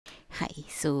Hi,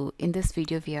 so in this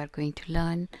video we are going to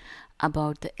learn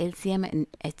about the LCM and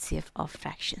HCF of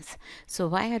fractions. So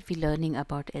why are we learning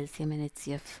about LCM and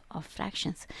HCF of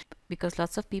fractions? Because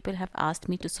lots of people have asked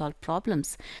me to solve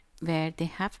problems where they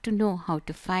have to know how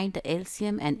to find the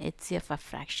LCM and HCF of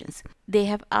fractions. They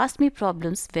have asked me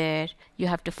problems where you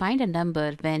have to find a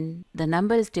number when the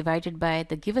number is divided by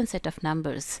the given set of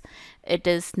numbers. It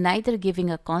is neither giving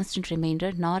a constant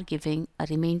remainder nor giving a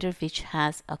remainder which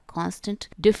has a constant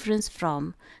difference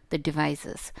from the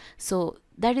divisors. So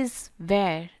that is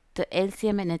where the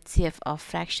LCM and HCF of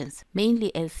fractions,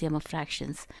 mainly LCM of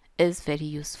fractions, is very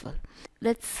useful.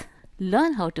 Let's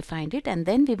learn how to find it and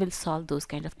then we will solve those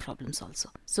kind of problems also.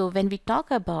 So when we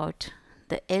talk about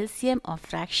the LCM of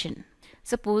fraction,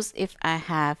 suppose if I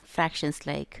have fractions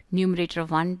like numerator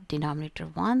 1, denominator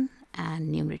 1,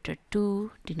 and numerator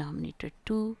 2, denominator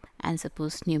 2, and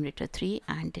suppose numerator 3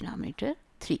 and denominator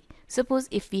 3. Suppose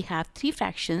if we have three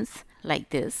fractions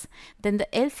like this, then the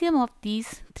LCM of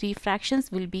these three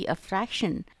fractions will be a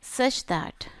fraction such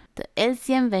that the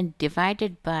LCM when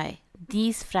divided by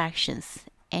these fractions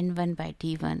n1 by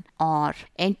d1 or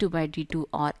n2 by d2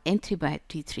 or n3 by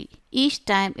d3, each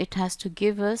time it has to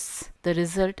give us the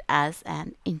result as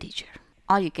an integer.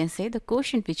 Or you can say the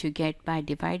quotient which you get by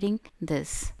dividing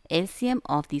this LCM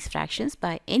of these fractions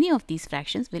by any of these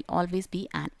fractions will always be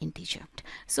an integer.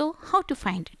 So how to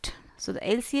find it? So the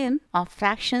LCM of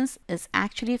fractions is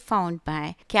actually found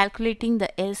by calculating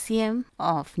the LCM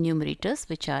of numerators,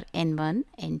 which are n1,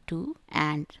 n2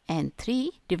 and n3,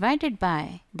 divided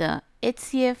by the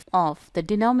HCF of the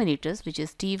denominators, which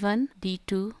is d1,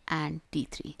 d2 and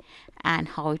d3. And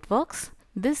how it works?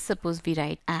 This suppose we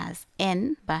write as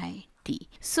n by d.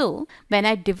 So when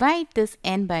I divide this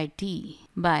n by d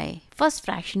by first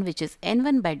fraction, which is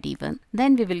n1 by d1,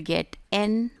 then we will get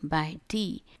n by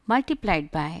d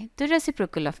multiplied by the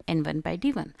reciprocal of n1 by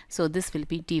d1. So this will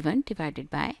be d1 divided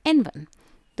by n1.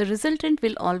 The resultant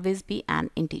will always be an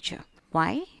integer.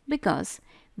 Why? Because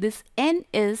this n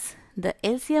is the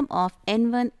LCM of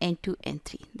n1, n2,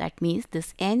 n3. That means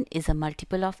this n is a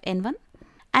multiple of n1.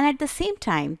 And at the same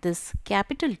time, this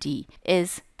capital D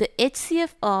is the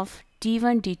HCF of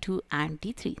d1, d2 and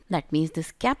d3. That means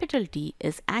this capital D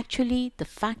is actually the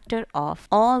factor of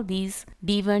all these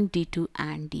d1, d2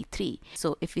 and d3.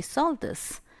 So if we solve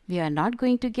this, we are not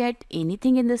going to get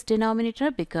anything in this denominator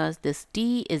because this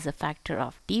d is a factor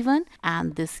of d1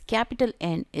 and this capital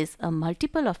N is a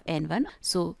multiple of n1.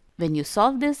 So when you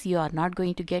solve this, you are not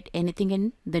going to get anything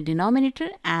in the denominator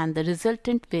and the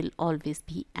resultant will always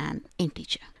be an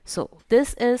integer. So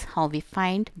this is how we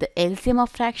find the LCM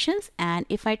of fractions. And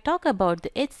if I talk about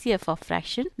the HCF of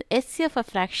fraction, the HCF of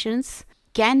fractions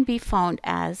can be found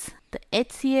as the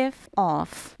HCF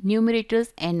of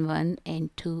numerators n1,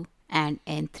 n2 and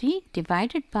n3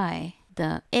 divided by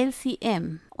the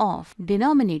LCM of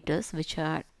denominators, which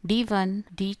are d1,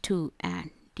 d2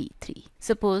 and d3.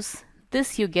 Suppose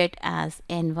this you get as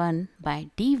n1 by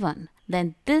d1,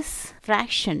 then this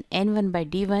fraction n1 by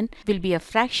d1 will be a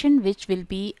fraction which will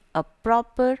be a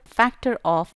proper factor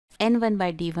of n1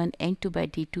 by d1, n2 by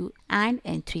d2 and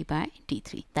n3 by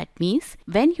d3. That means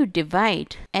when you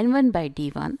divide n1 by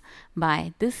d1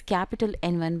 by this capital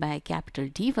N1 by capital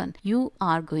D1, you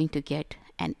are going to get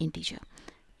an integer.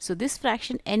 So this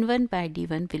fraction n1 by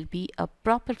d1 will be a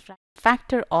proper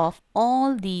factor of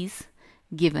all these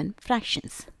given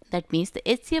fractions. That means the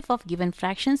HCF of given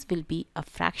fractions will be a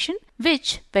fraction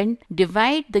which when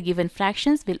divide the given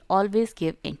fractions will always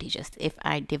give integers. If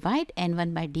I divide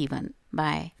n1 by d1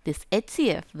 by this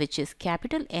HCF, which is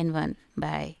capital N1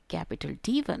 by capital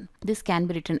D1, this can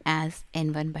be written as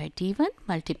n1 by d1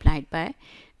 multiplied by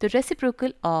the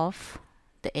reciprocal of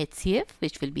the HCF,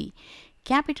 which will be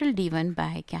capital D1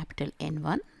 by capital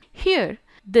N1. Here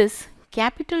this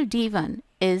capital D1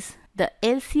 is the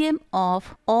LCM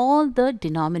of all the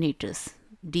denominators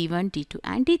d1, d2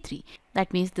 and d3.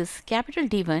 That means this capital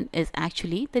D1 is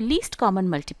actually the least common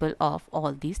multiple of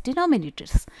all these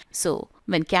denominators. So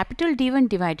when capital D1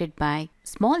 divided by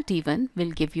small d1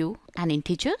 will give you an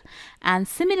integer, and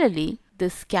similarly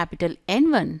this capital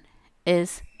N1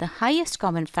 is the highest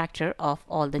common factor of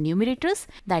all the numerators.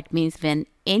 That means when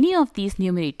any of these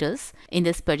numerators, in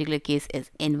this particular case is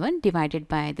n1 divided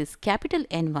by this capital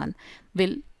N1,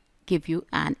 will give you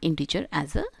an integer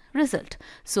as a result.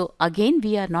 So again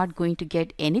we are not going to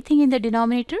get anything in the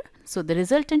denominator, so the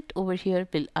resultant over here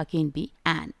will again be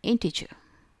an integer.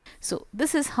 So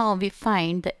this is how we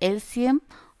find the LCM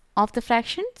of the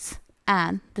fractions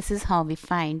and this is how we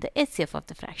find the HCF of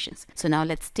the fractions. So now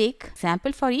let's take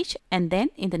example for each and then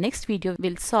in the next video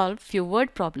we'll solve few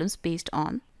word problems based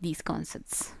on these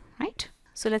concepts, right?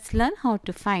 So let's learn how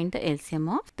to find the LCM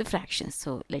of the fractions.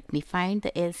 So let me find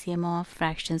the LCM of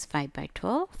fractions 5 by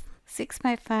 12, 6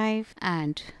 by 5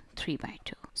 and 3 by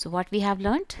 2. So what we have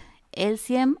learned,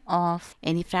 LCM of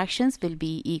any fractions will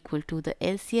be equal to the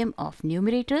LCM of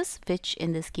numerators, which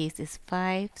in this case is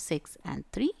 5, 6 and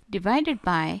 3, divided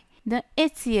by the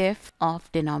HCF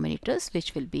of denominators,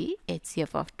 which will be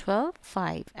HCF of 12,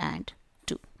 5 and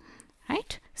 2.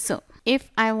 Right? So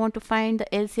if I want to find the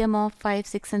LCM of 5,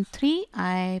 6 and 3,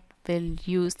 I will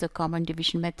use the common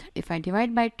division method. If I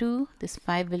divide by 2, this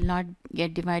 5 will not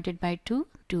get divided by 2.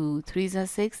 2 3s are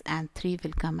 6 and 3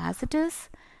 will come as it is.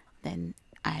 Then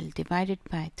I'll divide it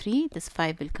by 3. This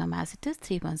 5 will come as it is.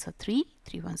 3 1s are 3,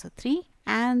 3 1s are 3,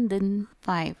 and then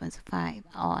 5 1s are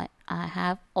 5. I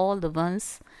have all the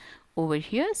ones over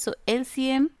here. So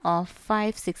LCM of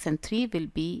 5, 6 and 3 will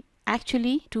be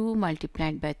actually 2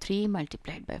 multiplied by 3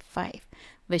 multiplied by 5,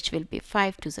 which will be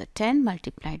 5 2s are 10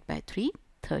 multiplied by 3,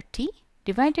 30,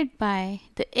 divided by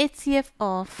the HCF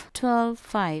of 12,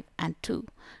 5 and 2.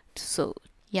 So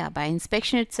yeah, by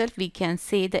inspection itself we can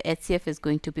say the HCF is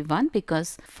going to be 1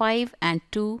 because 5 and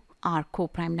 2 are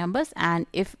co-prime numbers, and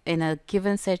if in a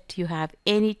given set you have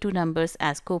any two numbers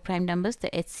as co-prime numbers, the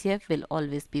HCF will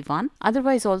always be 1.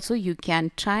 Otherwise also you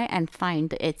can try and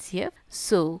find the HCF.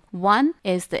 So 1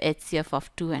 is the HCF of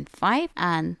 2 and 5,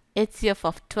 and HCF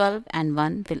of 12 and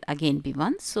 1 will again be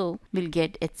 1. So we'll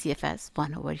get HCF as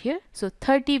 1 over here. So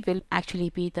 30 will actually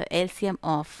be the LCM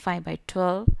of 5 by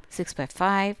 12, 6 by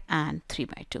 5 and 3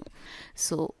 by 2.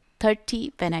 So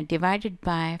 30, when I divide it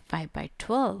by 5 by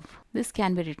 12, this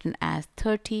can be written as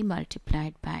 30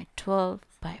 multiplied by 12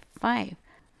 by 5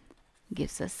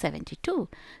 gives us 72.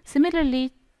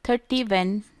 Similarly, 30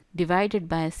 when divided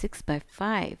by 6 by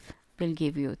 5 will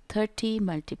give you 30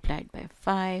 multiplied by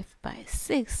 5 by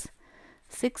 6.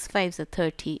 6 5s are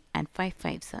 30 and 5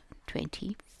 5s are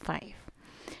 25.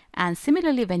 And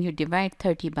similarly, when you divide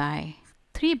 30 by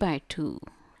 3 by 2,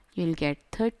 you'll get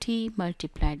 30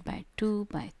 multiplied by 2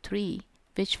 by 3,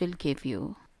 which will give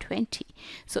you 20.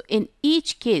 So in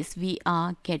each case we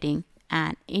are getting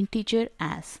an integer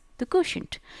as the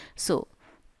quotient. So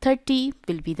 30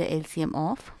 will be the LCM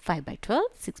of 5 by 12,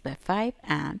 6 by 5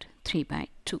 and 3 by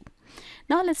 2.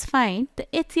 Now let's find the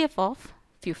HCF of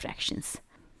few fractions.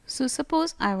 So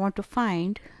suppose I want to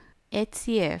find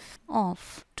HCF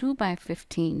of 2 by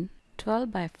 15, 12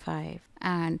 by 5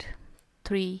 and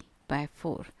 3 by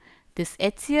 4. This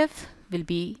HCF will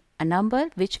be a number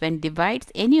which when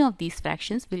divides any of these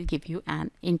fractions will give you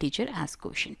an integer as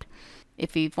quotient.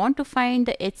 If we want to find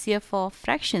the HCF of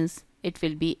fractions, it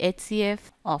will be HCF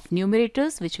of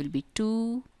numerators, which will be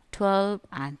 2, 12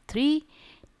 and 3,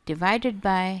 divided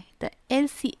by the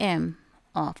LCM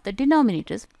of the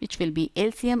denominators, which will be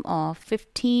LCM of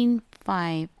 15,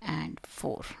 5 and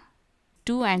 4.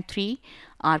 2 and 3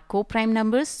 are co-prime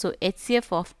numbers, so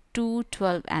HCF of 2,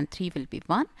 12 and 3 will be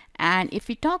 1. And if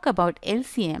we talk about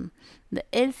LCM, the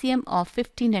LCM of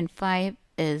 15 and 5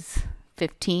 is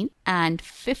 15, and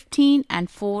 15 and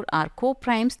 4 are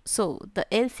co-primes, so the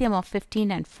LCM of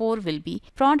 15 and 4 will be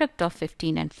product of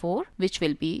 15 and 4, which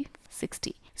will be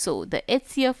 60. So the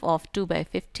HCF of 2 by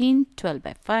 15, 12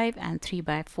 by 5 and 3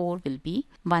 by 4 will be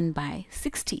 1 by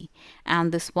 60,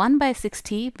 and this 1 by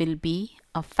 60 will be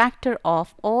a factor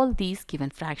of all these given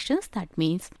fractions. That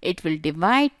means it will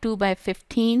divide 2 by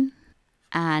 15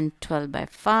 and 12 by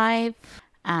 5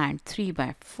 and 3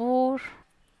 by 4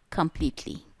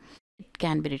 completely. It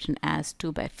can be written as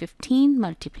 2 by 15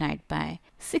 multiplied by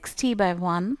 60 by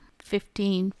 1.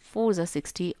 15 4s are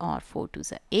 60 or 4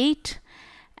 2s are 8.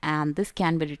 And this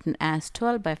can be written as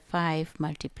 12 by 5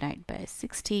 multiplied by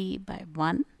 60 by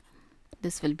 1.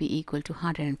 This will be equal to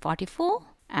 144.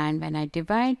 And when I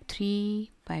divide 3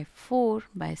 by 4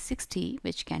 by 60,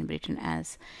 which can be written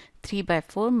as 3 by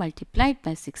 4 multiplied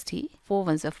by 60, 4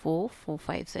 1s are 4, 4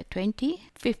 5s are 20,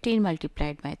 15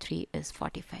 multiplied by 3 is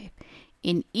 45.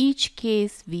 In each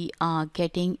case, we are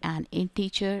getting an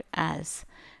integer as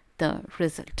the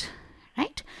result,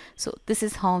 right? So this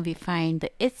is how we find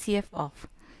the HCF of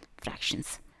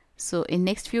fractions. So in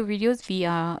next few videos, we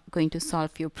are going to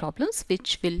solve few problems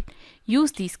which will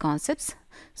use these concepts.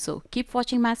 So keep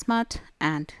watching MathSmart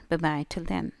and bye-bye till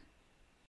then.